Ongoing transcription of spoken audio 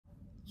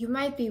You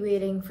might be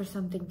waiting for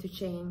something to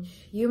change.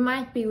 You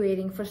might be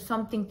waiting for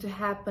something to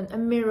happen, a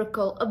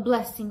miracle, a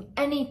blessing,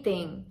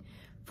 anything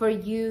for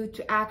you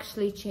to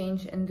actually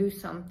change and do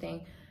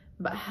something.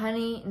 But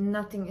honey,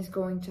 nothing is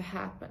going to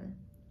happen.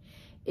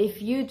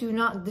 If you do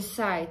not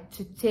decide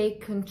to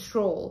take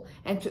control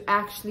and to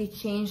actually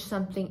change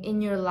something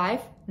in your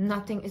life,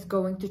 nothing is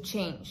going to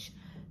change.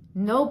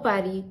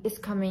 Nobody is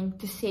coming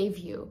to save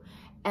you.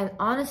 And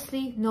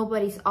honestly,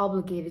 nobody's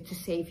obligated to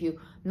save you.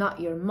 Not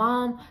your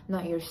mom,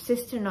 not your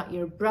sister, not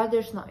your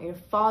brothers, not your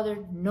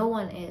father. No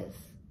one is.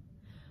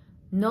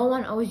 No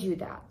one owes you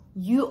that.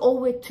 You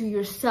owe it to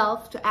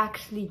yourself to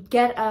actually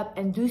get up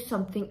and do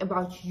something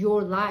about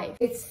your life.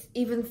 It's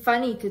even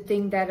funny to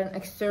think that an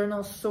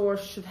external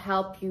source should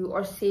help you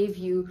or save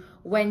you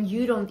when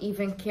you don't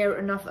even care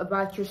enough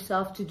about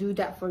yourself to do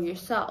that for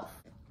yourself.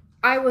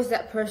 I was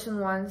that person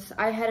once.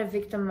 I had a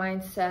victim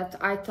mindset.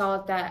 I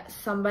thought that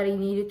somebody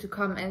needed to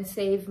come and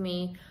save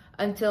me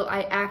until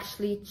I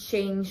actually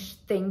changed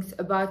things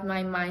about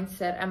my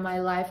mindset and my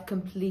life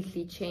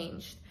completely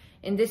changed.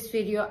 In this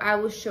video, I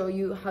will show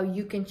you how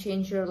you can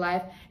change your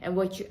life and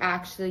what you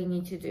actually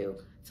need to do.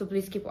 So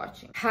please keep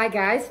watching. Hi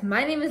guys,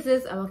 my name is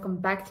Liz and welcome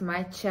back to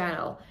my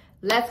channel.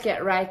 Let's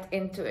get right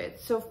into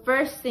it. So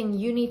first thing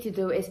you need to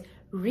do is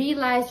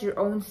realize your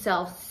own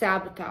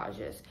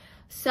self-sabotages.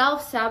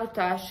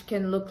 Self-sabotage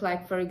can look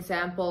like, for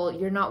example,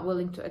 you're not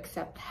willing to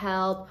accept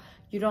help,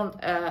 you don't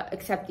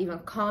accept even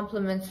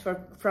compliments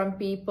from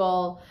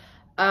people,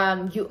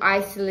 you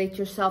isolate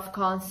yourself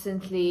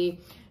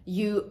constantly,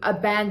 you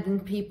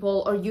abandon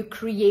people, or you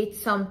create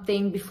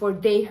something before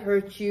they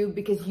hurt you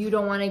because you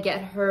don't want to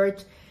get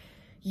hurt.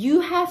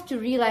 You have to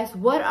realize,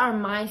 what are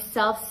my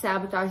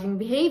self-sabotaging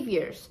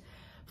behaviors?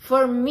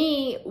 For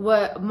me,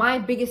 what my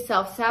biggest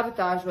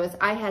self-sabotage was,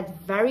 I had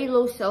very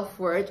low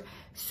self-worth.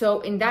 So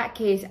in that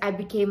case, I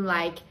became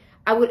like,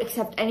 I would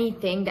accept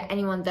anything that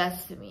anyone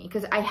does to me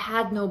because I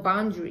had no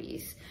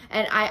boundaries.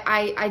 And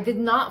I did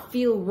not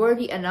feel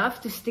worthy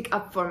enough to stick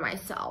up for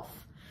myself.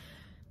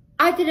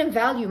 I didn't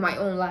value my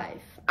own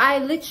life. I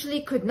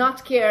literally could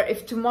not care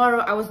if tomorrow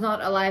I was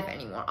not alive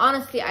anymore.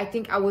 Honestly, I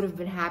think I would have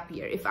been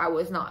happier if I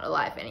was not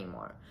alive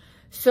anymore.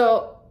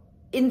 So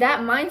in that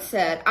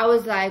mindset, I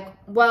was like,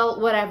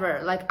 well, whatever,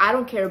 like I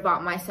don't care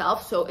about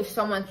myself. So if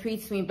someone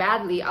treats me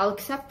badly, I'll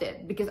accept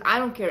it because I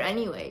don't care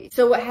anyway.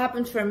 So what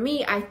happened for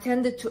me, I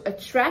tended to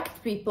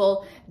attract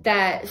people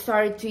that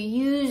started to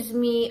use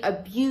me,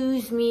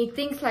 abuse me,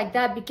 things like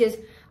that, because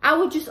I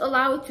would just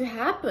allow it to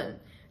happen.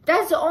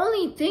 That's the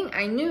only thing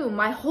I knew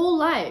my whole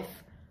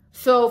life.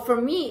 So for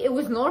me, it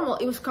was normal,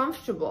 it was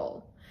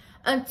comfortable.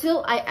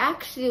 Until I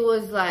actually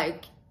was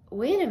like,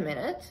 wait a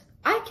minute,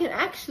 I can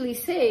actually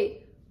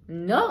say,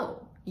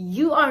 no,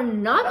 you are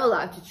not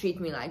allowed to treat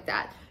me like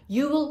that.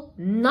 You will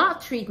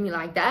not treat me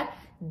like that.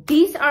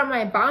 These are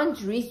my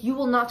boundaries. You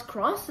will not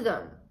cross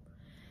them.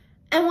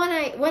 And when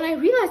I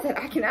realized that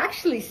I can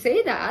actually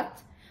say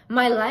that,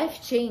 my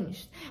life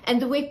changed. And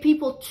the way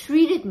people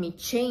treated me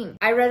changed.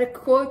 I read a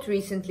quote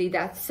recently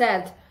that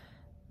said,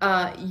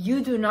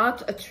 you do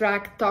not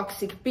attract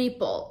toxic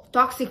people.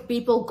 Toxic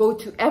people go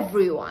to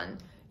everyone.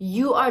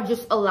 You are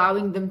just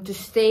allowing them to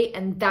stay,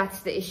 and that's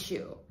the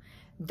issue.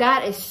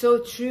 That is so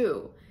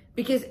true,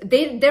 because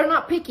they're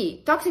not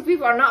picky. Toxic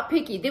people are not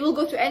picky. They will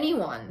go to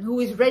anyone who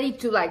is ready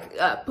to like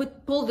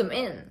pull them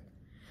in.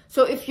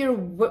 So if you're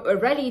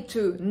ready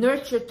to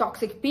nurture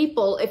toxic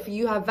people, if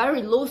you have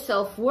very low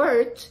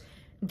self-worth,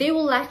 they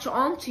will latch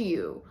on to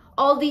you.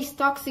 All these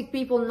toxic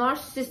people,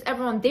 narcissists,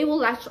 everyone, they will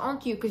latch on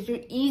to you because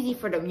you're easy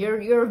for them.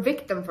 You're a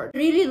victim for them.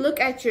 Really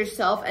look at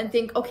yourself and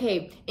think,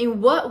 okay,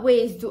 in what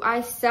ways do I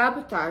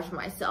sabotage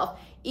myself?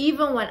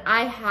 Even when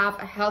I have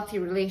a healthy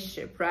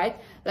relationship, right?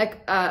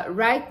 Like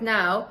right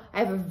now, I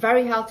have a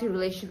very healthy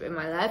relationship in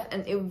my life,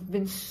 and it's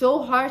been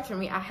so hard for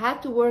me. I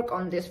had to work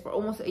on this for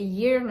almost a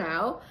year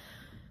now,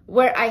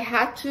 where I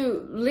had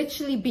to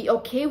literally be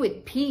okay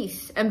with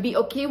peace and be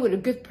okay with a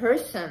good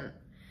person.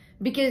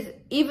 Because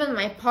even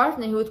my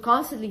partner, he would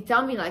constantly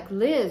tell me like,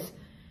 Liz,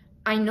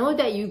 I know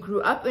that you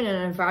grew up in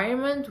an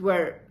environment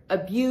where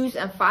abuse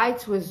and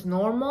fights was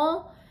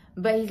normal,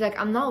 but he's like,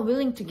 I'm not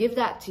willing to give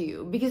that to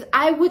you, because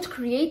I would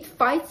create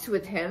fights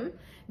with him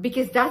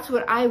because that's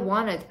what I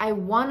wanted. I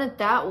wanted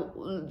that,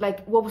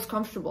 like what was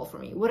comfortable for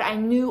me, what I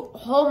knew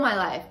all my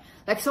life,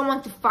 like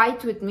someone to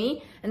fight with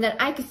me, and then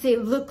I could say,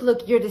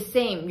 look, you're the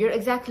same. You're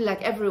exactly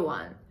like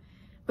everyone.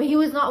 But he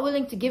was not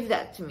willing to give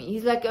that to me.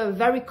 He's like a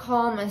very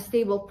calm and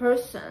stable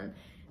person,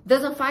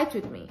 doesn't fight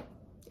with me.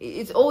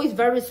 It's always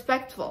very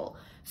respectful.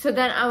 So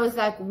then I was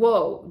like,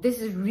 whoa, this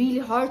is really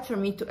hard for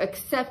me to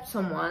accept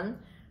someone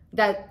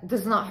that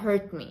does not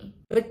hurt me.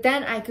 But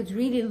then I could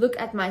really look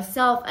at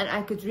myself and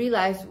I could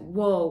realize,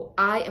 whoa,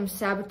 I am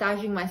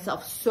sabotaging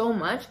myself so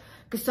much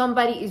because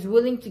somebody is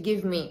willing to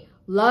give me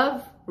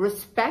love,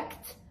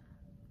 respect,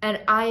 and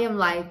I am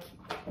like,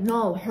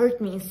 no, hurt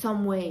me in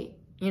some way,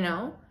 you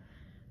know?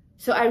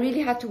 So I really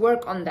had to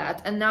work on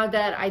that. And now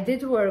that I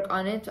did work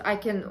on it, I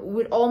can,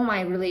 with all my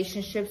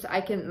relationships,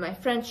 my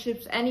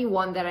friendships,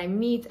 anyone that I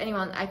meet,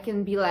 anyone, I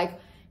can be like,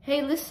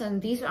 hey,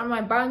 listen, these are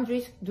my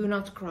boundaries, do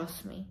not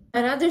cross me.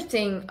 Another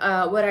thing,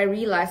 what I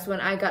realized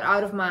when I got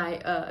out of my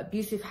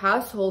abusive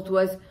household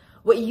was,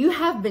 what you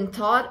have been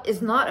taught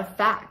is not a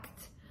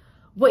fact.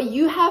 What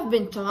you have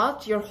been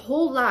taught your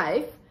whole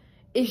life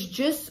is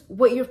just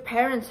what your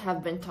parents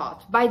have been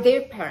taught by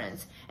their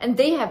parents, and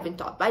they have been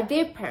taught by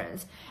their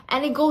parents,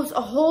 and it goes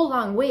a whole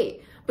long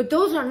way. But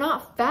those are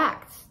not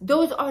facts.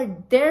 Those are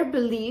their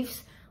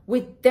beliefs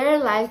with their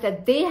lives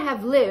that they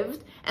have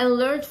lived and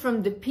learned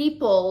from the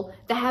people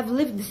that have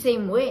lived the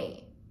same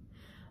way.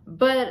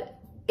 But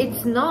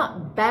it's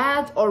not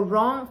bad or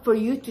wrong for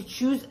you to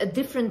choose a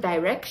different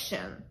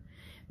direction,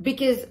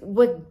 because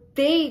what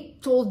they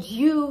told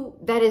you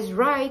that is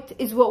right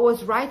is what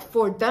was right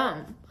for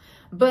them.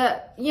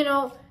 But, you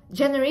know,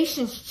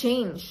 generations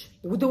change.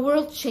 The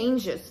world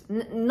changes.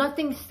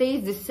 Nothing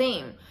stays the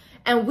same.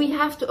 And we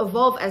have to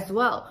evolve as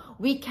well.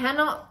 We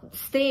cannot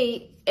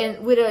stay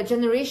with a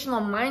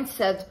generational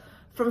mindset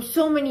from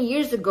so many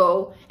years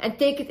ago and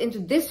take it into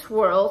this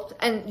world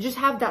and just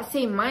have that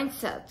same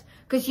mindset.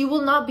 Because you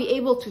will not be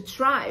able to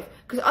thrive,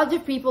 because other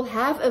people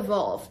have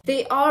evolved.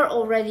 They are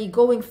already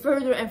going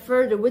further and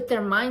further with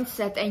their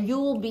mindset, and you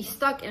will be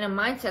stuck in a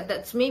mindset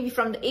that's maybe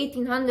from the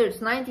 1800s,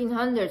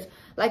 1900s,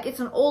 like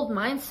it's an old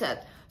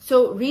mindset.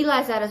 So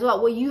realize that as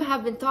well. What you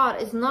have been taught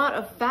is not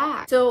a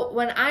fact. So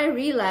when I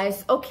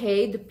realized,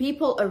 okay, the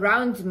people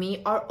around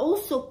me are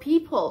also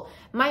people.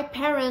 My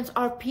parents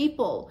are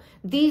people.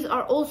 These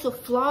are also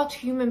flawed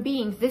human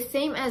beings, the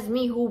same as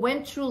me, who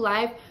went through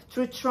life,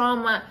 through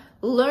trauma,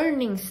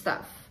 learning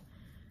stuff,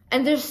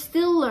 and they're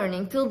still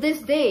learning till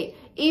this day.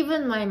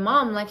 Even my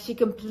mom, like, she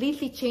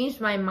completely changed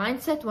my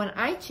mindset when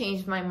I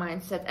changed my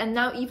mindset, and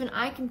now even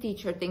I can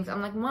teach her things.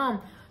 I'm like,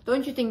 Mom,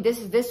 don't you think this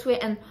is this way?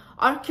 And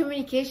our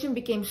communication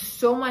became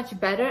so much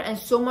better and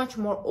so much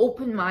more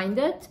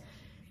open-minded,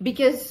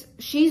 because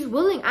she's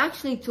willing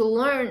actually to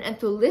learn and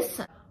to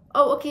listen.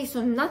 Oh, okay,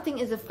 so nothing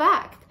is a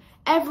fact.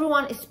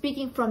 Everyone is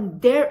speaking from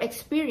their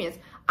experience.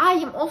 I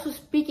am also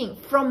speaking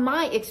from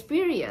my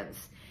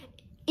experience.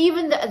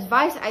 Even the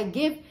advice I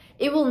give,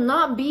 it will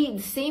not be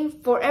the same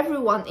for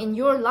everyone in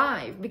your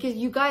life, because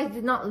you guys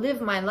did not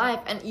live my life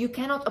and you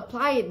cannot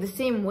apply it the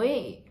same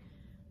way.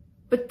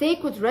 But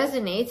take what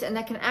resonates and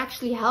that can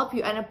actually help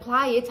you and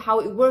apply it how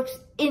it works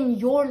in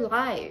your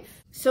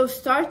life. So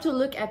start to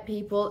look at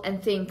people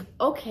and think,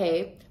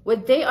 okay,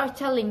 what they are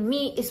telling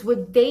me is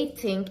what they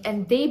think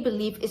and they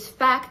believe is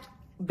fact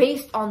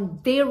based on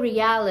their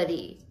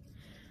reality.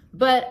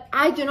 But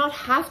I do not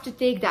have to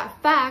take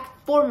that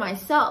fact for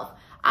myself.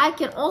 I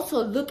can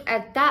also look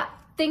at that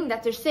thing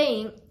that they're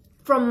saying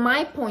from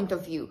my point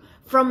of view,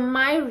 from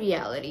my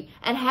reality,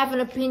 and have an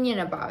opinion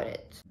about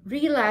it.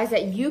 Realize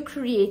that you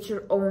create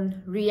your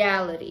own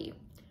reality.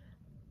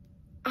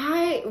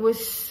 I was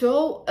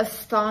so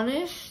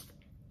astonished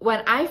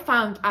when I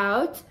found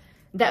out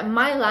that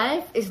my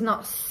life is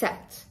not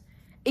set.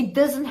 It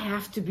doesn't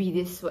have to be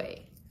this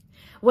way.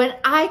 When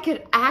I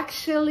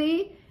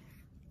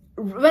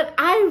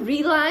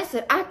realized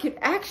that I could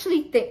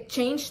actually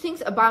change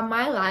things about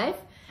my life,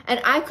 and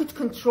I could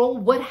control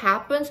what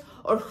happens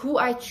or who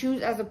I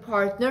choose as a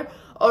partner,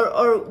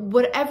 or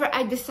whatever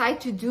I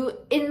decide to do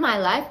in my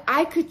life,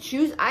 I could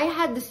choose. I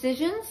had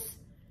decisions.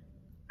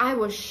 I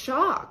was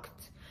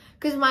shocked,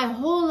 because my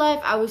whole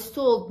life I was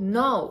told,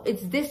 no,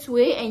 it's this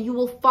way and you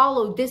will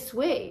follow this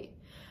way.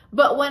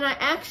 But when I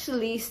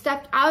actually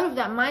stepped out of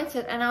that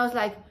mindset and I was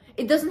like,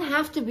 it doesn't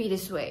have to be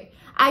this way.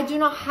 I do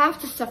not have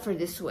to suffer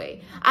this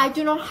way. I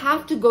do not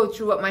have to go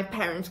through what my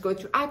parents go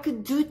through. I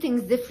could do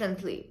things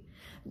differently.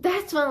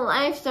 That's when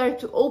life started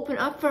to open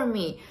up for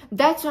me.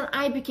 That's when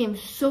I became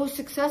so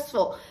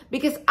successful,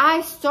 because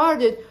I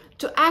started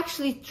to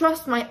actually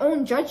trust my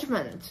own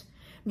judgment.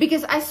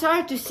 Because I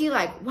started to see,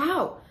 like,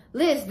 wow,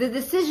 Liz, the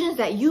decisions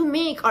that you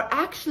make are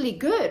actually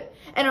good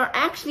and are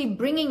actually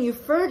bringing you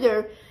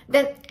further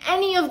than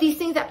any of these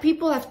things that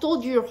people have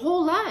told you your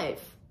whole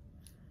life.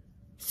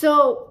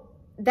 So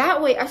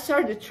that way I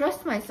started to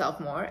trust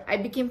myself more. I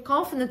became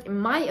confident in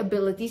my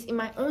abilities, in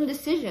my own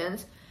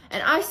decisions,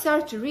 and I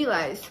started to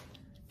realize,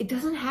 it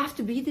doesn't have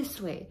to be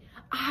this way.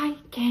 I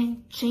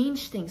can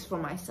change things for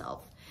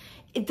myself.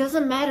 It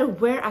doesn't matter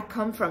where I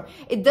come from.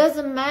 It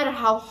doesn't matter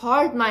how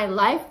hard my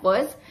life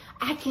was.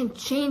 I can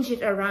change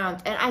it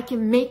around and I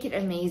can make it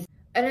amazing.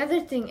 Another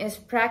thing is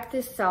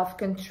practice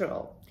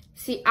self-control.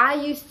 See, I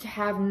used to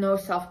have no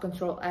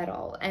self-control at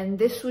all, and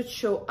this would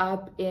show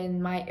up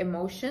in my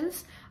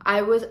emotions.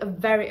 I was a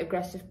very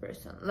aggressive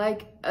person.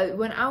 Like,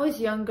 when I was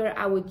younger,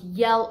 I would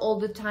yell all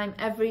the time,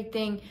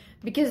 everything,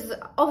 because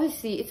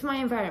obviously it's my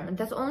environment.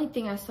 That's the only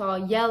thing I saw,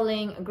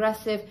 yelling,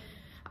 aggressive.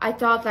 I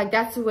thought, like,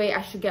 that's the way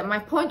I should get my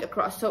point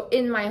across. So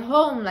in my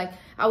home, like,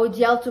 I would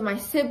yell to my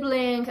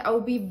siblings. I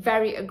would be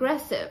very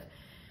aggressive.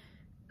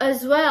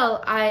 As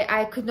well,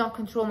 I could not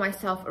control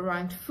myself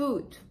around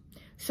food.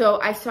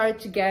 So I started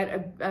to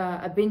get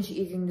a binge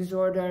eating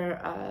disorder,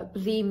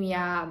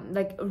 bulimia,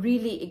 like,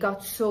 really, it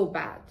got so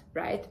bad,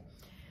 right?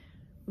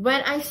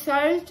 When I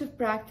started to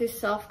practice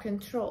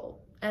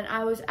self-control, And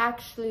I was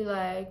actually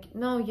like,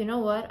 no, you know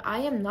what? I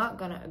am not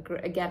gonna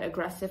get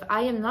aggressive.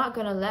 I am not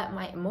gonna let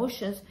my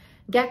emotions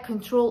get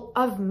control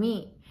of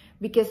me,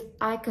 because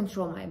I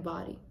control my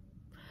body.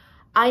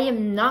 I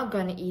am not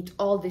gonna eat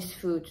all this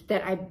food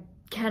that I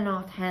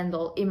cannot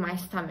handle in my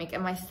stomach,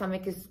 and my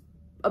stomach is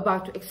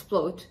about to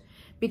explode,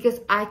 because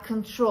I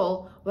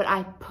control what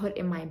I put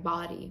in my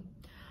body.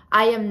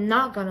 I am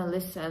not gonna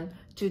listen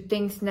to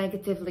things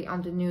negatively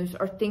on the news,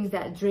 or things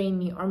that drain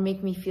me or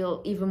make me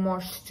feel even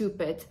more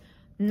stupid.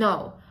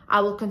 No,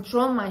 I will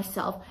control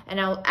myself, and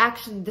I will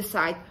actually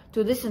decide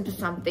to listen to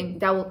something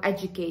that will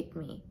educate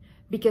me,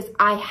 because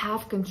I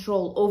have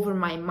control over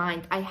my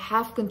mind. I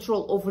have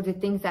control over the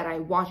things that I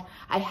watch.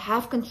 I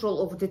have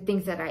control over the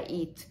things that I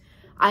eat.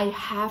 I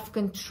have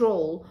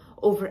control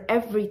over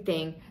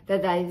everything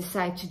that I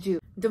decide to do.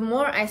 The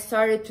more I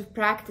started to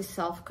practice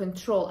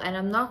self-control, and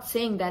I'm not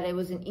saying that it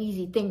was an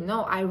easy thing.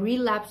 No, I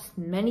relapsed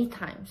many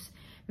times.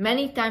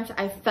 Many times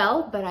I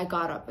fell, but I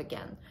got up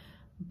again.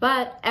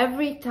 But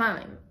every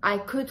time I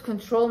could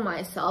control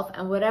myself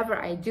and whatever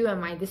I do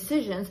and my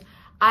decisions,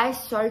 I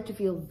started to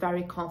feel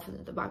very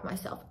confident about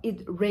myself.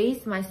 It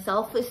raised my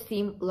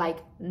self-esteem like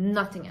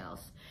nothing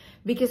else,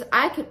 because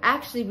I could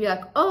actually be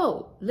like,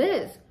 oh,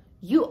 Liz,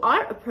 you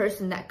are a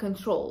person that can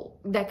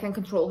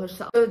control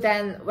herself. So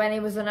then when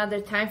it was another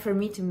time for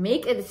me to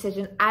make a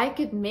decision, I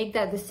could make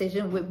that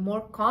decision with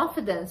more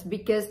confidence,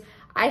 because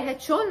I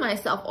had shown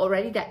myself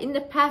already that in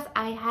the past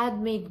I had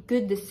made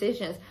good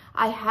decisions.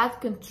 I had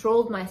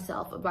controlled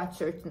myself about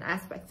certain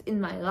aspects in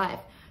my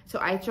life. So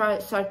I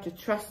started to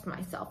trust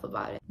myself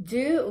about it.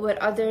 Do what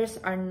others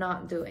are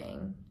not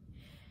doing.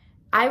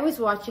 I was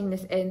watching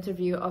this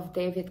interview of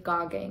David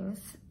Goggins,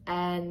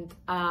 and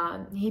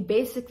he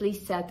basically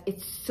said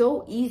it's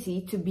so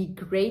easy to be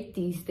great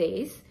these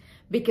days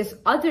because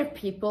other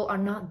people are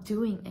not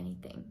doing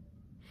anything.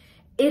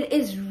 It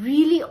is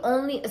really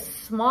only a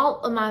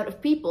small amount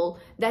of people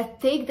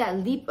that take that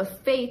leap of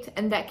faith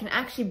and that can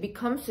actually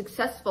become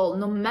successful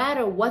no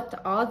matter what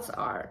the odds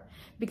are,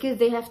 because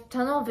they have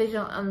tunnel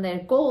vision on their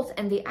goals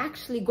and they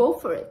actually go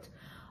for it.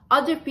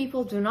 Other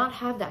people do not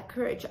have that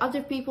courage.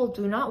 Other people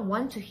do not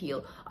want to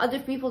heal. Other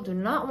people do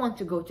not want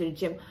to go to the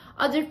gym.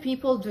 Other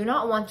people do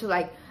not want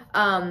to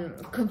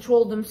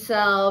control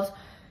themselves,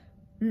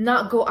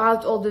 not go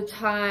out all the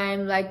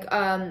time,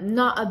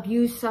 not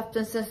abuse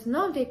substances.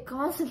 No, they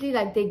constantly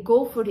they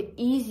go for the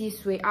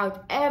easiest way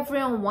out.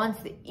 Everyone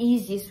wants the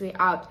easiest way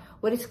out,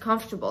 what is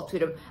comfortable to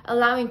them,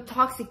 allowing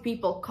toxic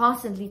people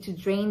constantly to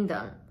drain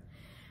them.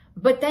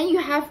 But then you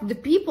have the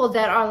people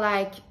that are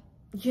like,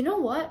 you know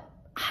what?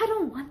 I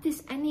don't want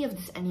any of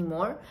this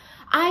anymore.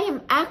 I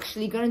am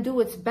actually gonna do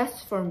what's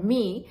best for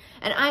me,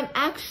 and I'm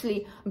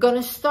actually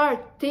gonna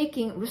start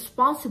taking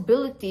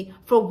responsibility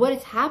for what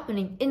is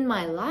happening in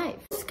my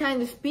life. This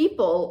kind of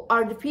people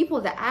are the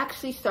people that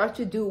actually start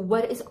to do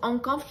what is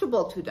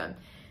uncomfortable to them.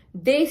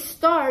 They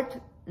start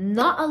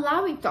not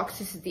allowing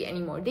toxicity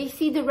anymore. They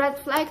see the red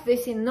flags. They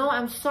say, no,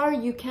 I'm sorry,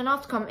 you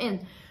cannot come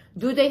in.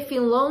 Do they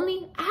feel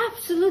lonely?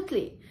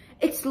 Absolutely.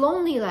 It's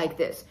lonely like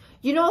this.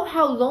 You know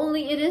how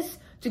lonely it is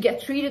to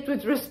get treated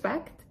with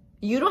respect?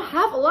 You don't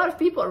have a lot of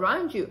people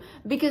around you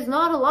because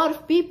not a lot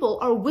of people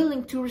are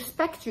willing to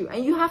respect you,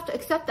 and you have to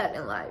accept that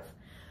in life.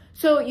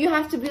 So you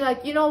have to be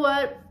like, you know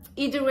what?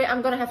 Either way,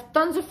 I'm gonna have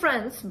tons of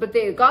friends, but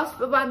they gossip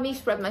about me,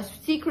 spread my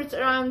secrets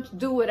around,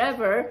 do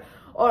whatever,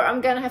 or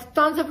I'm gonna have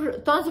tons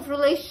of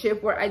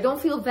relationship where I don't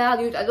feel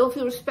valued, I don't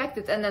feel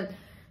respected, and then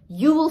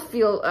you will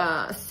feel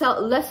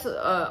less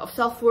of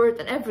self-worth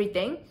and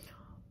everything.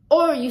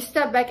 Or you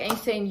step back and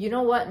saying, you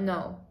know what?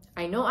 No.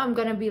 I know I'm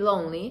gonna be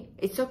lonely.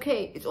 It's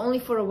okay. It's only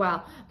for a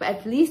while. But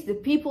at least the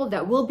people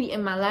that will be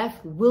in my life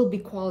will be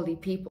quality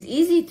people. It's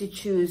easy to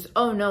choose,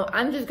 oh no,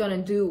 I'm just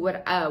gonna do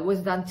what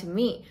was done to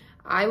me.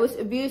 I was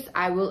abused,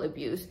 I will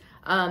abuse.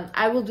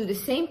 I will do the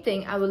same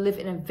thing. I will live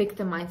in a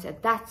victim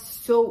mindset. That's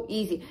so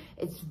easy.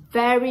 It's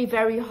very,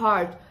 very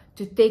hard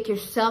to take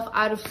yourself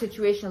out of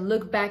situation,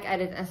 look back at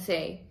it and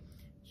say,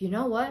 you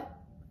know what?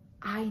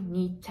 I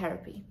need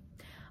therapy.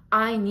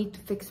 I need to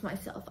fix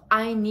myself.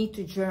 I need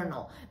to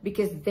journal,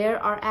 because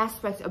there are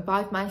aspects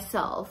about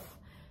myself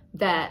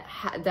that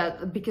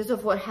because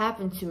of what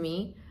happened to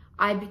me,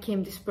 I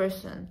became this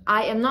person.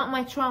 I am not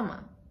my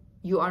trauma.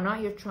 You are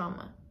not your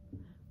trauma.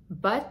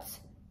 But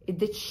it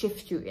did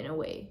shift you in a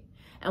way.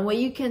 And when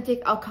you can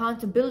take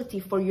accountability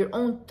for your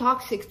own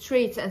toxic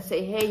traits and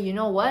say, hey, you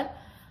know what?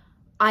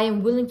 I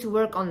am willing to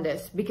work on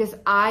this because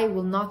I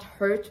will not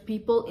hurt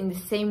people in the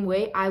same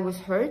way I was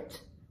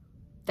hurt.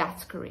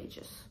 That's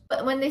courageous.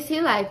 But when they say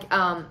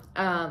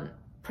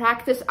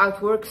practice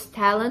outworks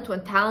talent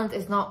when talent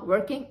is not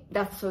working,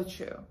 that's so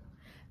true.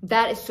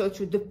 That is so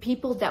true. The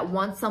people that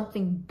want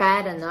something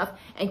bad enough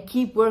and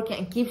keep working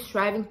and keep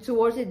striving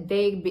towards it,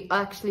 they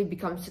actually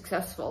become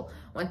successful.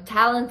 When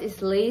talent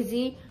is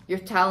lazy, your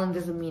talent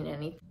doesn't mean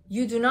anything.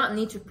 You do not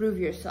need to prove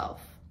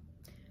yourself.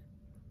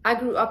 I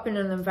grew up in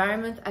an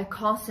environment I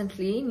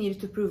constantly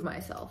needed to prove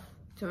myself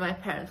to my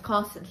parents,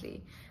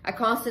 constantly. I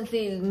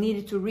constantly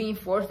needed to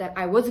reinforce that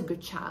I was a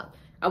good child.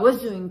 I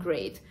was doing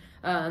great.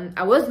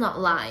 I was not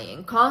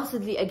lying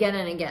constantly again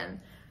and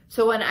again.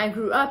 So when I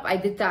grew up, I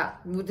did that.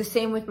 The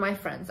same with my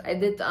friends. I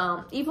did,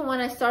 even when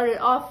I started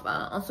off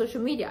on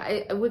social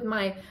media, with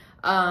my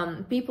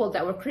people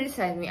that were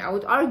criticizing me, I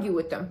would argue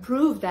with them,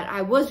 prove that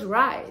I was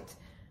right.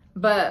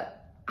 But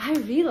I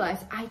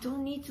realized I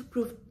don't need to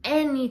prove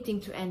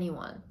anything to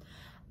anyone.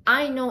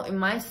 I know in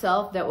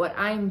myself that what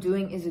I'm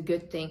doing is a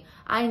good thing.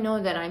 I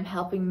know that I'm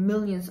helping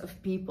millions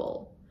of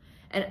people.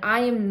 And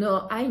I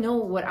know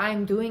what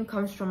I'm doing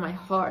comes from my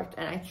heart,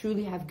 and I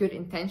truly have good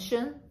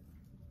intention.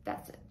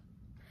 That's it.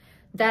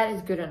 That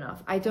is good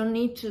enough. I don't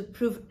need to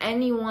prove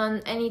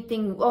anyone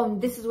anything. Oh,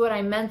 this is what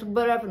I meant,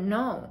 whatever.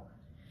 No.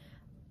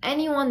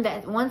 Anyone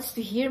that wants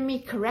to hear me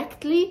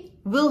correctly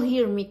will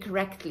hear me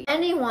correctly.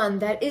 Anyone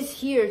that is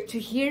here to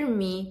hear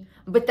me,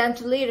 but then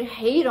to later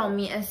hate on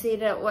me and say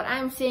that what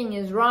I'm saying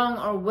is wrong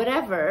or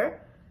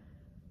whatever,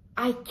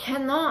 I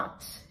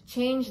cannot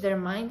change their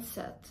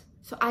mindset.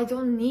 So I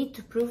don't need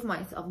to prove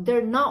myself.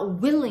 They're not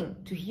willing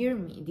to hear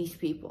me, these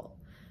people.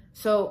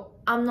 So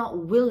I'm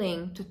not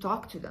willing to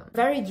talk to them.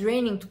 Very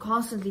draining to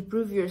constantly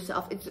prove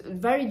yourself. It's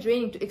very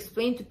draining to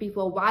explain to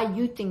people why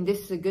you think this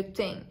is a good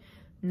thing.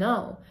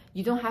 No,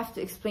 you don't have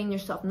to explain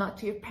yourself, not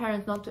to your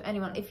parents, not to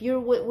anyone. If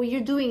what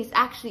you're doing is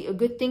actually a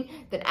good thing,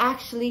 then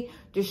actually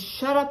just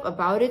shut up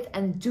about it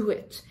and do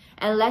it.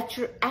 And let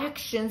your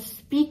actions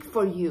speak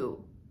for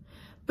you.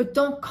 But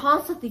don't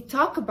constantly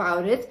talk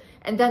about it,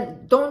 and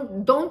then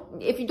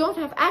if you don't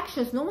have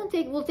actions, no one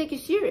will take you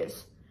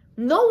serious.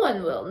 No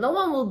one will. No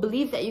one will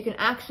believe that you can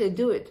actually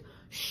do it.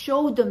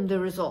 Show them the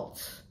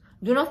results.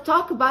 Do not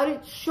talk about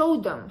it. Show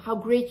them how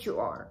great you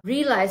are.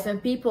 Realize when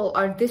people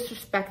are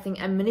disrespecting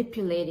and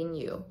manipulating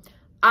you.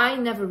 I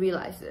never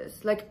realized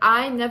this. Like,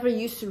 I never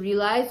used to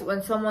realize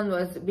when someone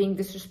was being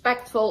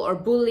disrespectful or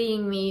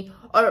bullying me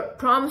or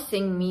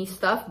promising me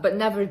stuff but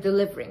never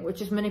delivering,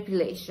 which is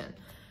manipulation.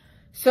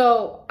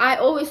 So I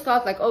always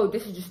thought like, oh,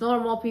 this is just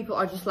normal. People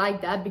are just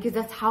like that, because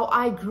that's how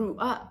I grew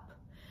up.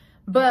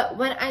 But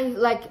when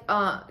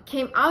I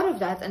came out of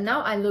that, and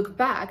now I look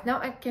back,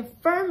 now I can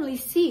firmly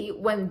see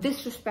when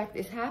disrespect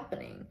is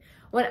happening.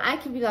 When I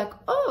can be like,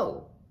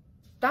 oh,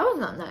 that was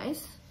not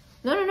nice.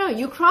 No,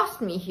 you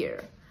crossed me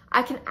here.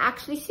 I can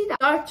actually see that.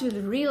 Start to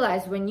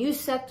realize when you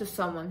said to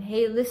someone,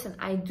 hey, listen,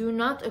 I do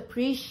not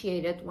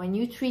appreciate it when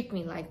you treat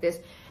me like this,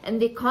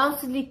 and they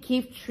constantly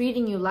keep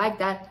treating you like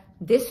that,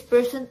 this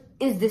person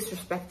is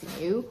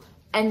disrespecting you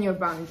and your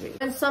boundaries.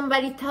 When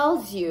somebody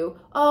tells you,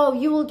 oh,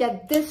 you will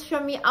get this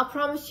from me, I'll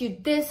promise you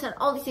this and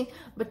all these things,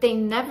 but they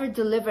never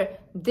deliver,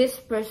 this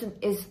person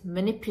is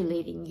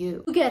manipulating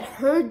you. You get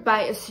hurt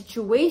by a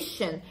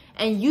situation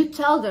and you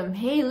tell them,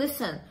 hey,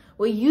 listen,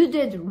 what you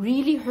did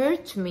really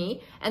hurt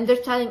me, and they're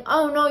telling,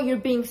 oh no, you're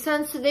being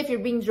sensitive, you're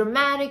being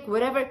dramatic,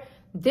 whatever.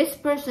 This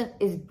person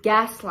is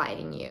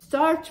gaslighting you.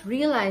 Start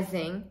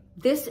realizing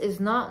this is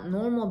not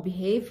normal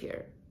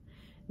behavior.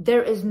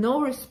 There is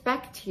no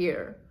respect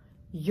here.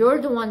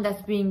 You're the one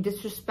that's being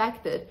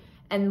disrespected.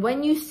 And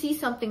when you see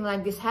something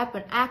like this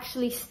happen,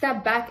 actually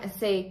step back and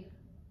say,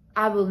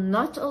 I will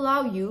not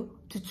allow you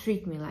to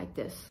treat me like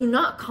this. Do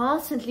not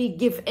constantly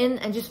give in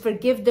and just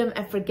forgive them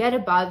and forget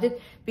about it,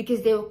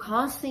 because they will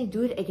constantly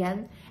do it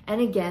again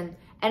and again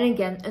and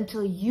again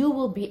until you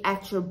will be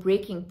at your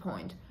breaking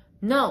point.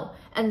 No,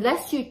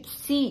 unless you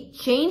see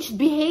changed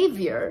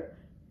behavior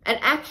and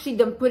actually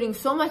them putting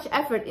so much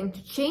effort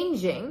into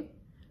changing,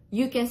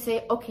 you can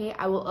say, okay,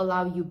 I will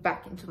allow you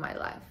back into my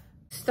life.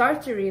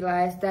 Start to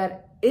realize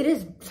that it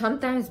is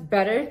sometimes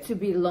better to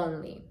be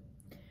lonely.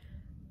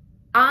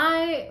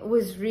 I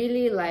was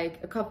really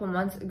like a couple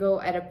months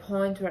ago at a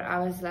point where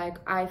I was like,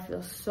 I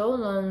feel so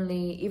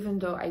lonely, even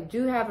though I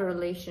do have a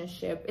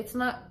relationship. It's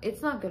not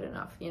good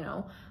enough, you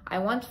know. I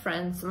want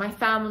friends. My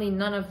family,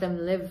 none of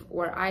them live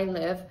where I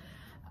live.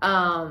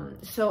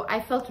 So I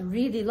felt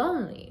really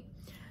lonely.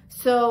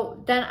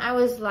 So then I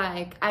was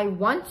like, I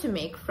want to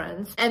make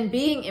friends. And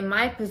being in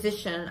my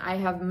position, I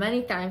have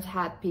many times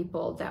had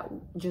people that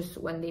just,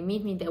 when they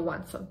meet me, they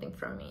want something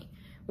from me,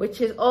 which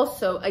is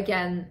also,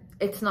 again,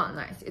 it's not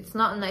nice. It's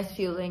not a nice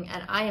feeling,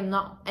 and I am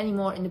not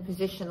anymore in the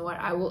position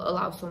where I will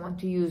allow someone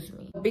to use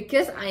me.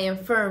 Because I am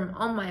firm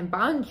on my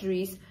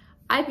boundaries,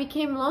 I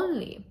became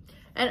lonely.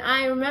 And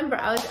I remember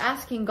I was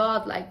asking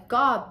God, like,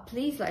 God,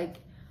 please, like,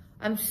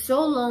 I'm so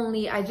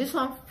lonely. I just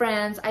want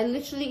friends. I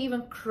literally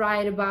even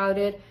cried about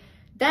it.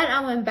 Then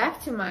I went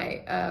back to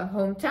my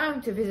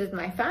hometown to visit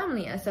my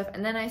family and stuff.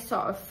 And then I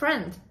saw a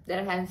friend that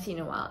I hadn't seen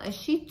in a while. And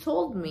she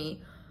told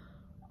me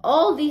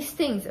all these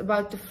things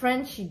about the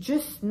friend she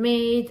just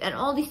made and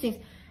all these things.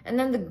 And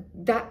then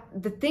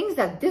the things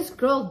that this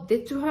girl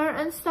did to her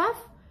and stuff.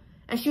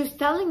 And she was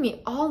telling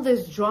me all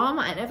this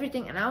drama and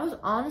everything. And I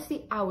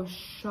was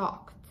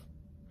shocked.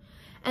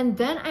 And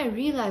then I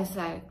realized,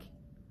 like,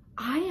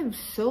 I am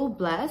so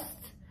blessed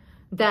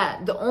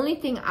that the only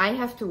thing I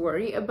have to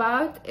worry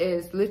about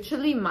is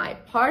literally my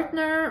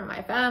partner,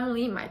 my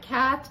family, my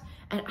cat,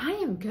 and I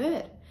am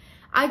good.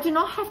 I do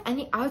not have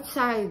any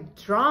outside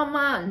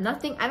drama,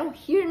 nothing. I don't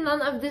hear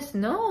none of this.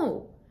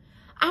 No,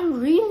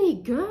 I'm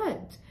really good.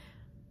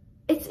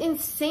 It's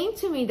insane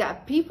to me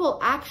that people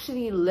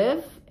actually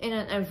live in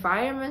an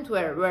environment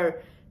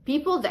where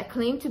people that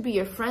claim to be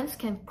your friends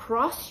can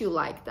cross you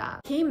like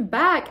that. Came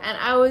back and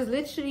I was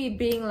literally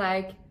being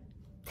like,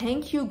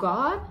 thank you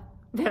God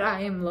that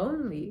I am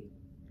lonely.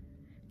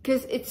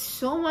 Because it's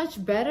so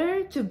much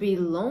better to be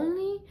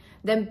lonely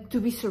than to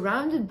be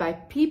surrounded by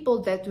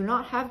people that do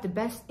not have the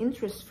best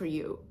interest for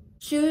you.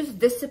 Choose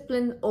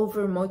discipline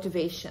over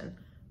motivation.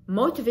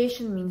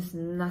 Motivation means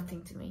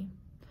nothing to me.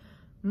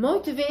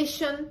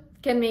 Motivation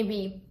can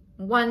maybe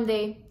 1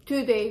 day,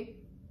 2 days,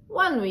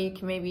 1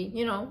 week maybe,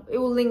 you know, it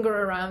will linger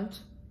around.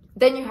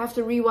 Then you have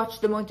to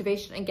rewatch the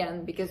motivation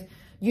again because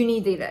you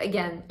need it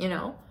again, you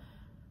know.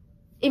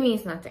 It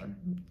means nothing.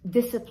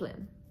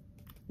 Discipline.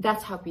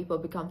 That's how people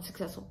become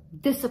successful.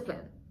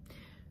 Discipline.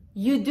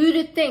 You do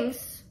the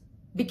things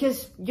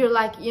because you're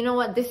like, you know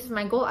what, this is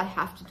my goal, I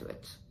have to do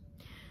it.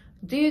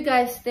 Do you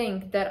guys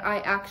think that I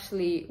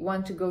actually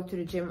want to go to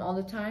the gym all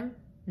the time?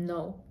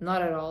 No,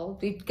 not at all.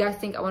 Do you guys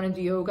think I want to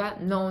do yoga?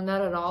 No,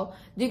 not at all.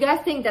 Do you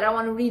guys think that I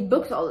want to read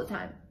books all the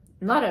time?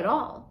 Not at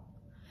all.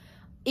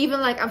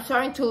 Even like I'm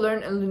starting to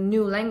learn a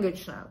new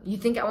language now. You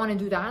think I want to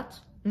do that?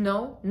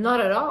 No,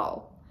 not at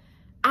all.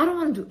 I don't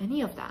want to do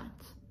any of that.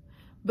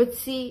 But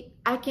see,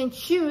 I can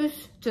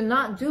choose to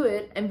not do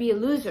it and be a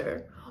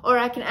loser. Or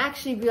I can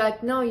actually be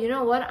like, no, you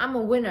know what? I'm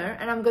a winner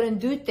and I'm going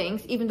to do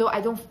things even though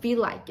I don't feel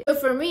like it. So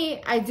for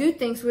me, I do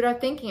things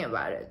without thinking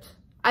about it.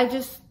 I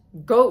just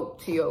go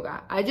to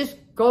yoga. I just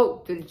go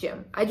to the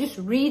gym. I just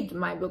read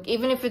my book.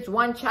 Even if it's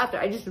 1 chapter,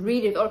 I just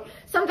read it. Or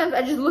sometimes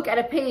I just look at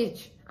a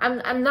page. I'm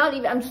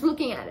just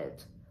looking at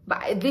it.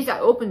 But at least I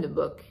open the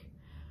book.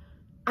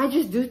 I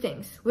just do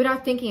things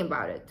without thinking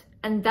about it.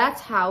 And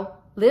that's how,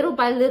 little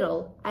by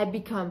little, I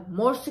become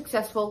more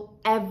successful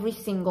every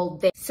single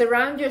day.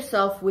 Surround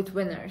yourself with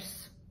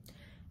winners.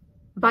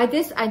 By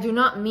this, I do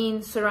not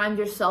mean surround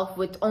yourself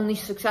with only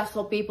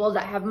successful people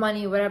that have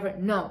money, whatever.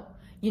 No.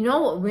 You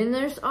know what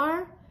winners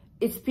are?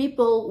 It's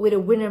people with a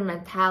winner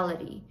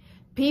mentality.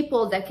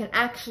 People that can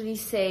actually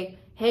say,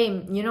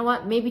 hey, you know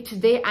what? Maybe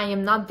today I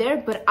am not there,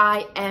 but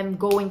I am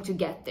going to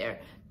get there.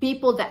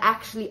 People that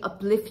actually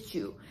uplift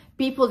you.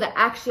 People that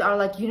actually are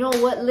like, you know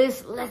what,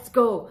 Liz, let's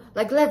go.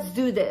 Like, let's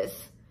do this.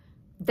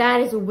 That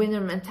is a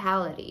winner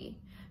mentality.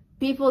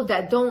 People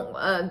that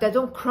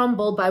don't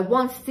crumble by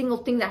one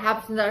single thing that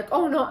happens and they're like,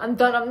 oh no, I'm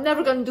done. I'm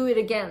never going to do it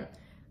again.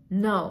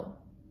 No.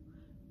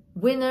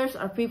 Winners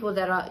are people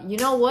that are, you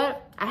know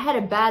what? I had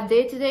a bad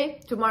day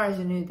today. Tomorrow is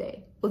a new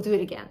day. We'll do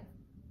it again.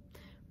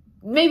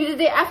 Maybe the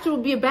day after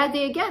will be a bad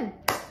day again.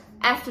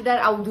 After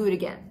that, I will do it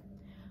again.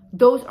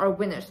 Those are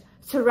winners.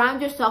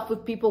 Surround yourself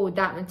with people with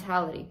that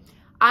mentality.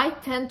 I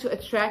tend to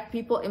attract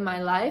people in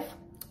my life,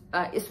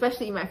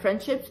 especially in my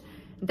friendships,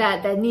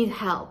 that need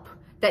help,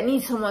 that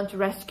need someone to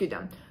rescue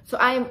them. So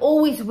I am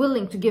always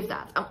willing to give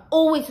that. I'm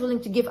always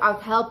willing to give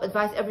out help,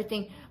 advice,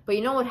 everything. But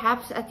you know what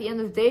happens at the end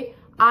of the day?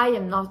 I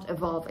am not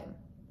evolving.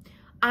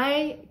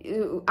 I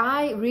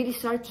really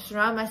start to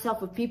surround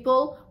myself with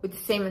people with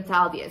the same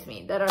mentality as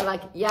me, that are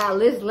like, yeah,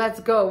 Liz,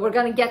 let's go. We're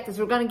going to get this.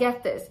 We're going to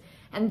get this.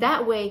 And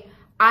that way,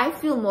 I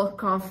feel more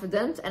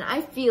confident and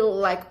I feel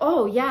like,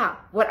 oh yeah,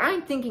 what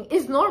I'm thinking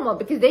is normal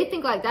because they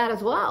think like that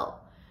as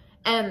well.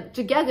 And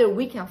together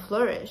we can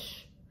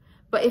flourish.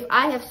 But if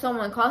I have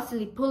someone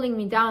constantly pulling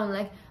me down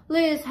like,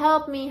 Liz,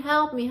 help me,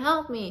 help me,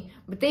 help me,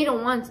 but they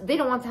don't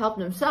want to help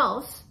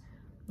themselves,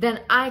 then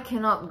I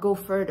cannot go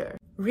further.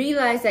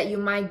 Realize that you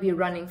might be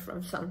running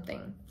from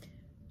something.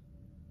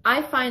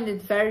 I find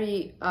it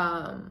very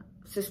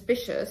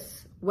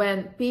suspicious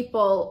when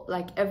people,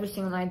 like every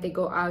single night they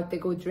go out, they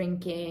go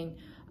drinking,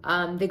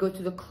 they go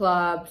to the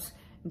clubs,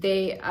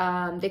 they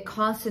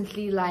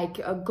constantly like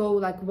go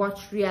like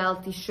watch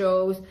reality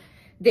shows,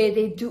 they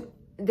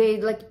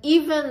like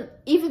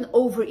even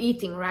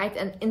overeating, right,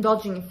 and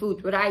indulging in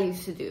food, what I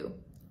used to do.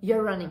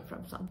 You're running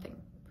from something.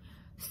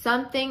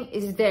 Something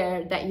is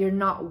there that you're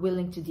not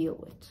willing to deal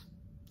with.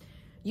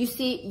 You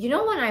see, you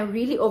know when I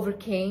really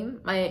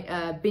overcame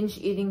my binge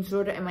eating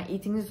disorder and my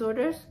eating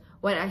disorders?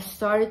 When I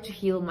started to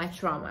heal my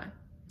trauma.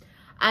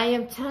 I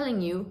am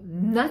telling you,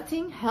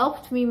 nothing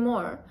helped me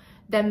more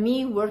than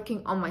me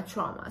working on my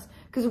traumas.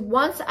 Because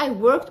once I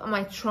worked on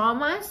my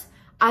traumas,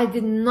 I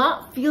did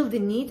not feel the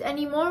need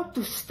anymore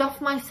to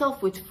stuff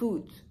myself with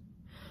food.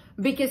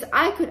 Because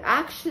I could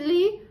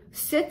actually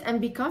sit and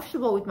be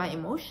comfortable with my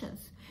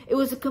emotions. It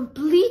was a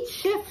complete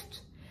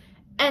shift.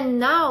 And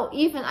now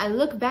even I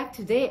look back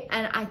today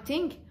and I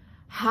think,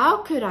 how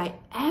could I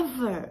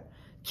ever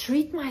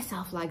treat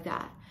myself like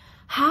that?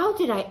 How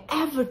did I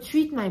ever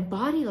treat my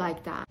body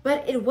like that?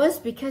 But it was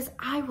because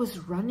I was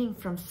running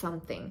from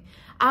something.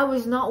 I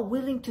was not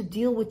willing to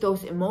deal with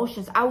those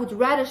emotions. I would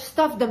rather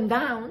stuff them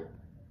down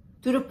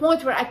to the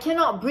point where I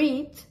cannot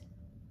breathe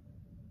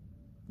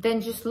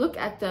than just look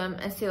at them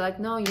and say like,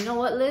 no, you know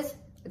what, Liz?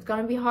 It's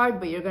gonna be hard,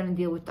 but you're gonna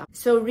deal with them.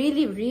 So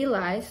really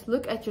realize,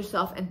 look at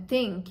yourself and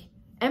think,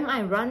 am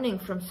I running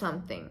from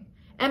something?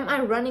 Am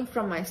I running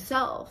from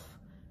myself?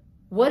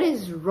 What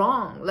is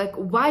wrong? Like,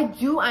 why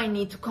do I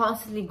need to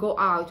constantly go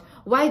out?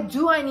 Why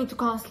do I need to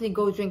constantly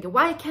go drinking?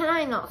 Why can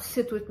I not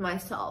sit with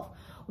myself?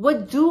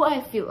 What do I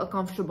feel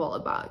uncomfortable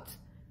about?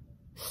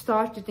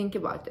 Start to think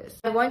about this.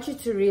 I want you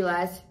to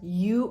realize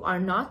you are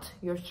not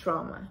your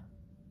trauma.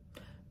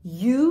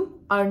 You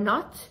are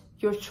not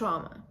your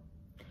trauma.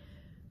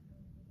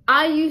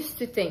 I used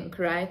to think,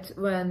 right,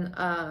 when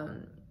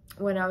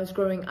I was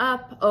growing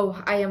up, oh,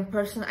 I am a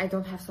person, I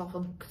don't have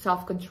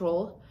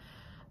self-control.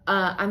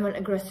 I'm an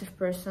aggressive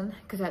person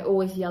because I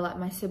always yell at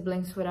my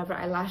siblings, whatever,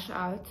 I lash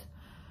out.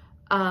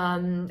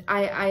 I'm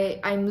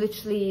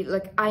literally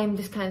like, I am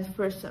this kind of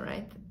person,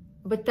 right?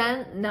 But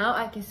then now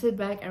I can sit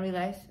back and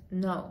realize,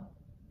 no,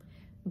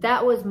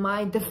 that was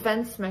my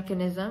defense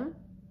mechanism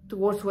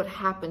towards what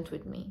happened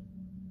with me.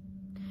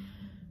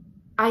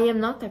 I am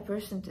not that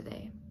person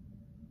today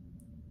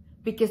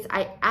because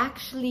I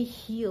actually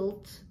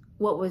healed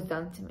what was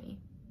done to me.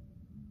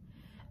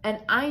 And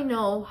I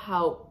know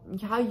how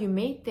you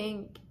may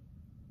think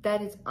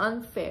that it's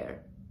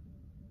unfair,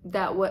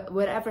 that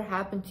whatever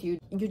happened to you,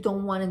 you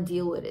don't want to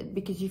deal with it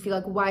because you feel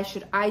like, why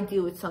should I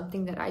deal with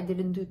something that I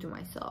didn't do to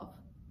myself?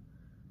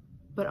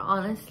 But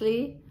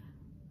honestly,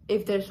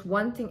 if there's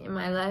one thing in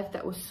my life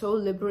that was so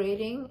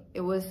liberating,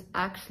 it was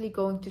actually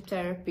going to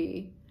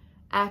therapy,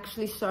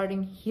 actually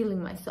starting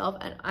healing myself.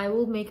 And I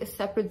will make a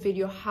separate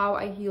video how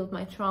I healed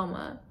my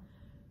trauma.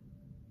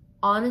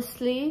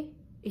 Honestly,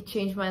 it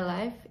changed my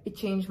life. It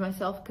changed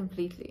myself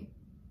completely.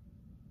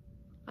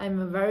 I'm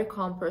a very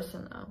calm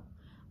person now.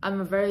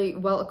 I'm a very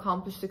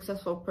well-accomplished,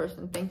 successful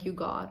person. Thank you,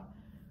 God.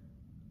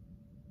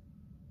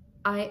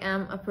 I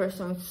am a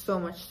person with so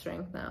much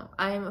strength now.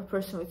 I am a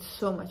person with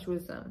so much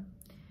wisdom.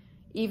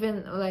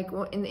 Even like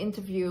in the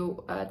interview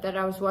that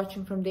I was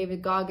watching from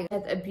David Goggins,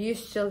 that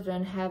abused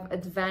children have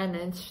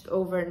advantaged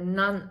over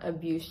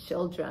non-abused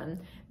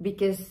children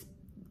because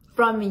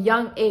from a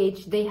young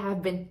age, they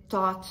have been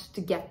taught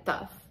to get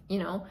tough. You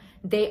know,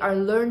 they are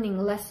learning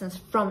lessons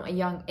from a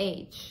young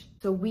age.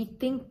 So we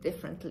think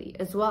differently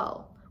as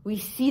well. We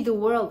see the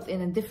world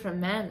in a different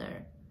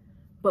manner,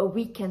 but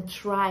we can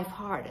thrive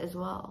hard as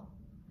well.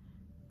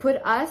 Put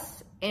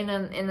us in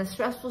a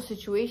stressful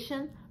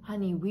situation,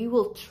 honey, we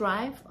will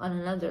thrive on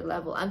another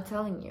level. I'm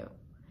telling you.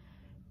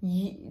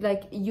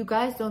 Like, you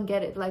guys don't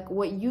get it. Like,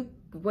 what you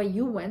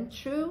went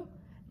through,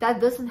 that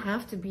doesn't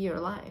have to be your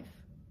life.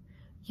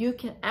 You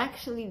can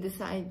actually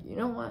decide, you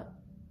know what?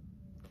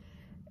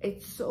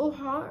 It's so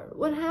hard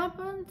what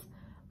happened,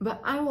 but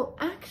I will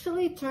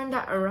actually turn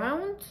that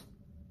around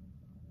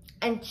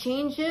and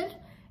change it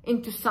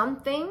into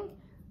something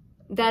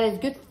that is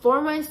good for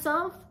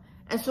myself.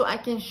 And so I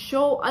can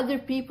show other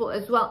people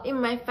as well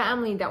in my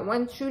family that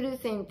went through the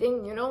same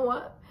thing. You know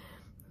what?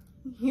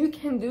 You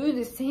can do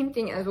the same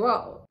thing as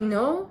well. You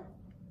know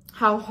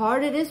how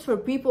hard it is for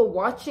people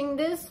watching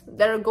this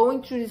that are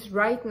going through this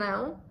right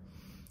now?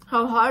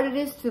 How hard it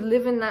is to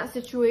live in that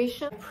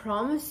situation? I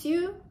promise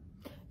you,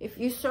 if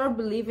you start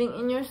believing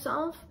in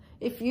yourself,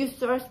 if you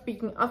start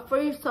speaking up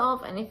for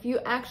yourself, and if you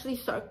actually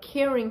start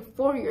caring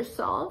for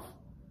yourself,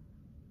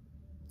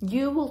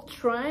 you will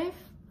thrive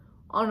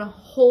on a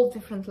whole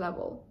different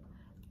level.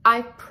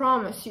 I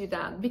promise you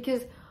that.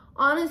 Because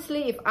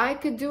honestly, if I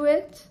could do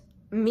it,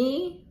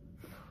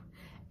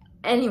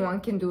 anyone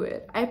can do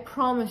it. I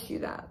promise you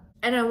that.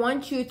 And I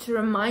want you to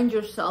remind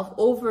yourself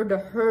over the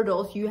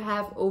hurdles you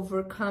have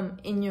overcome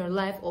in your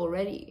life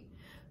already.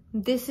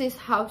 This is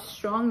how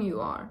strong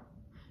you are.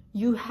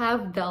 You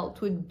have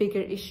dealt with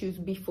bigger issues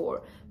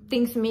before.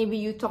 Things maybe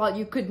you thought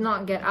you could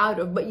not get out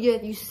of, but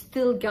yet you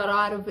still got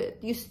out of it.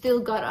 You still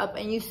got up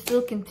and you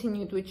still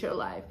continued with your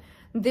life.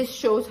 This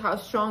shows how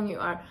strong you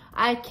are.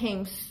 I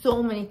came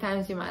so many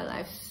times in my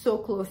life, so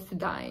close to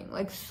dying,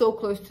 like so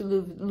close to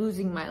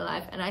losing my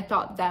life. And I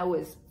thought that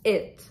was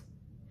it.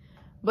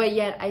 But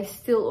yet I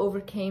still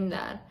overcame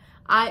that.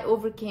 I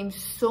overcame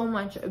so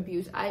much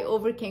abuse. I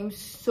overcame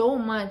so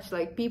much,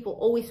 like, people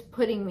always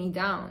putting me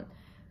down,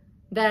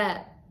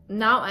 that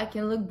now I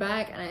can look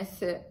back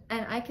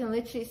and I can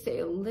literally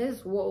say,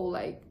 Liz, whoa,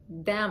 like,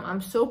 damn,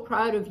 I'm so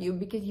proud of you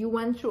because you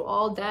went through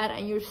all that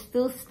and you're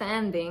still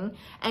standing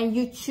and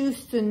you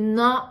choose to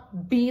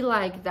not be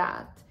like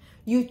that.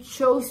 You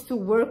chose to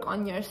work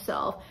on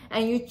yourself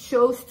and you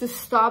chose to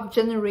stop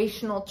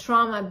generational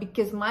trauma,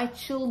 because my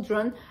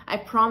children, I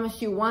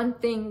promise you one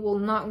thing, will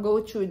not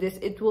go through this.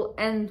 It will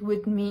end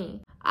with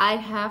me. I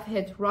have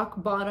hit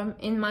rock bottom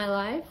in my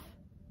life.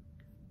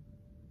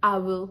 I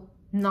will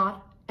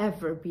not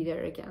ever be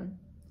there again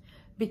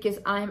because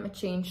I'm a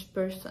changed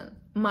person.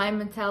 My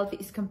mentality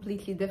is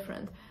completely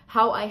different.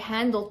 How I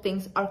handle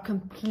things are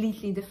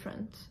completely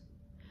different.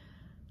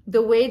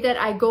 The way that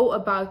I go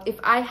about, if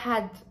I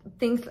had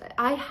things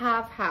I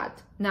have had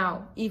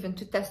now even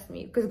to test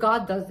me, because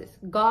God does this.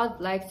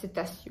 God likes to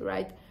test you,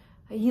 right?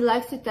 He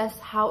likes to test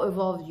how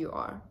evolved you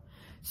are.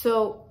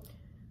 So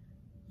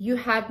you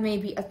had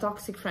maybe a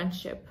toxic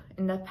friendship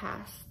in the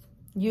past.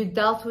 You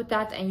dealt with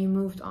that and you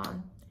moved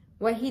on.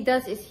 What he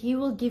does is he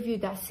will give you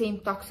that same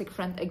toxic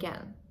friend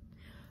again,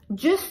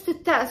 just to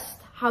test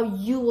how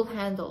you will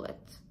handle it.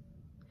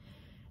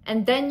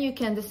 And then you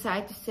can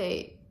decide to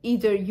say,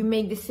 either you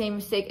make the same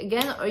mistake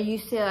again, or you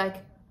say like,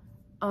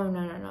 oh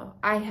no,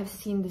 I have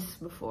seen this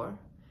before.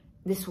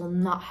 This will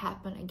not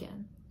happen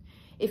again.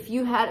 If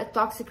you had a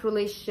toxic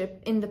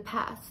relationship in the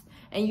past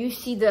and you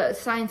see the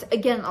signs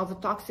again of a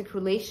toxic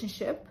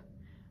relationship,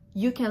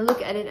 you can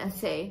look at it and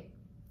say,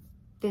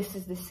 this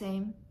is the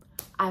same.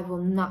 I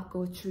will not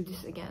go through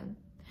this again.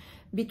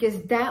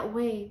 Because that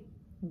way,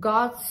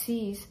 God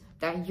sees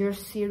that you're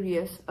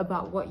serious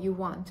about what you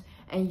want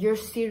and you're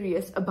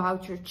serious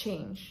about your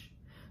change.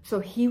 So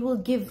He will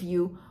give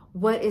you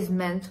what is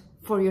meant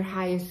for your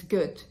highest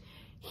good.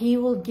 He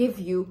will give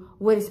you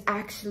what is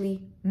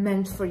actually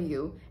meant for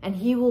you, and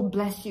He will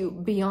bless you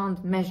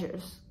beyond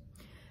measures.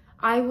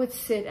 I would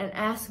sit and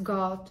ask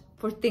God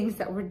for things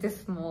that were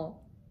this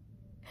small.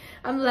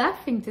 I'm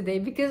laughing today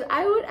because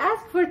I would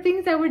ask for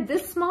things that were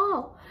this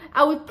small.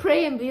 I would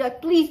pray and be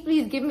like, please,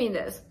 please give me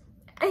this.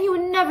 And He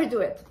would never do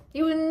it.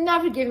 He would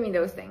never give me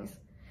those things.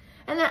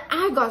 And then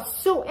I got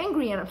so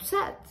angry and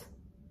upset.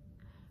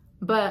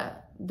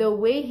 But the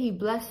way He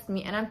blessed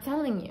me, and I'm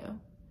telling you,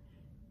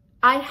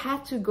 I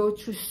had to go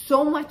through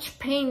so much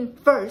pain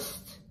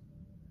first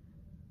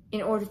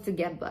in order to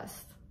get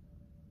blessed.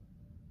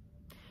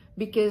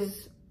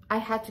 Because I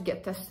had to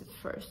get tested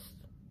first.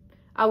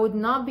 I would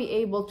not be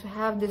able to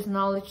have this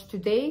knowledge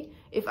today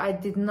if I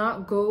did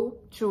not go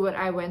through what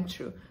I went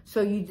through.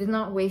 So you did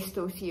not waste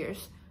those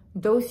years.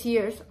 Those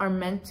years are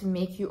meant to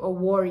make you a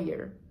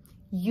warrior.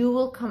 You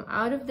will come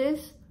out of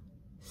this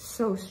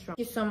so strong.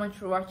 Thank you so much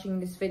for watching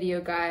this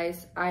video,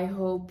 guys. I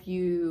hope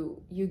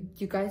you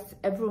guys,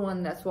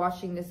 everyone that's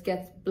watching this,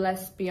 gets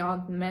blessed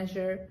beyond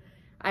measure.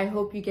 I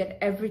hope you get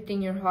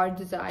everything your heart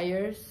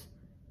desires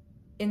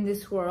in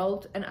this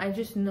world. And I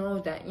just know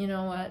that, you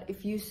know what,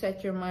 if you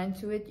set your mind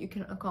to it, you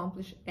can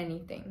accomplish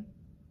anything.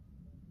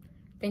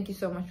 Thank you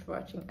so much for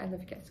watching. I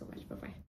love you guys so much. Bye-bye.